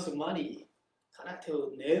 just wants money, karate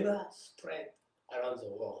will never spread around the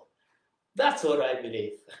world. That's what I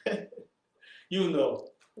believe. You know.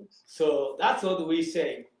 So that's what we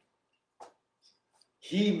say.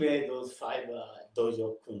 He made those 5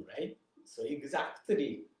 dojo-kun, right? So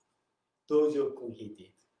exactly dojo-kun he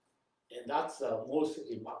did. And that's the most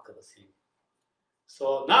remarkable thing.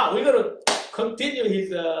 So now we're going to continue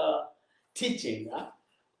his teaching.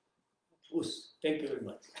 Thank you very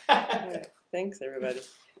much. Thanks, everybody.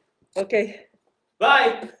 Okay.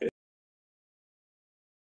 Bye.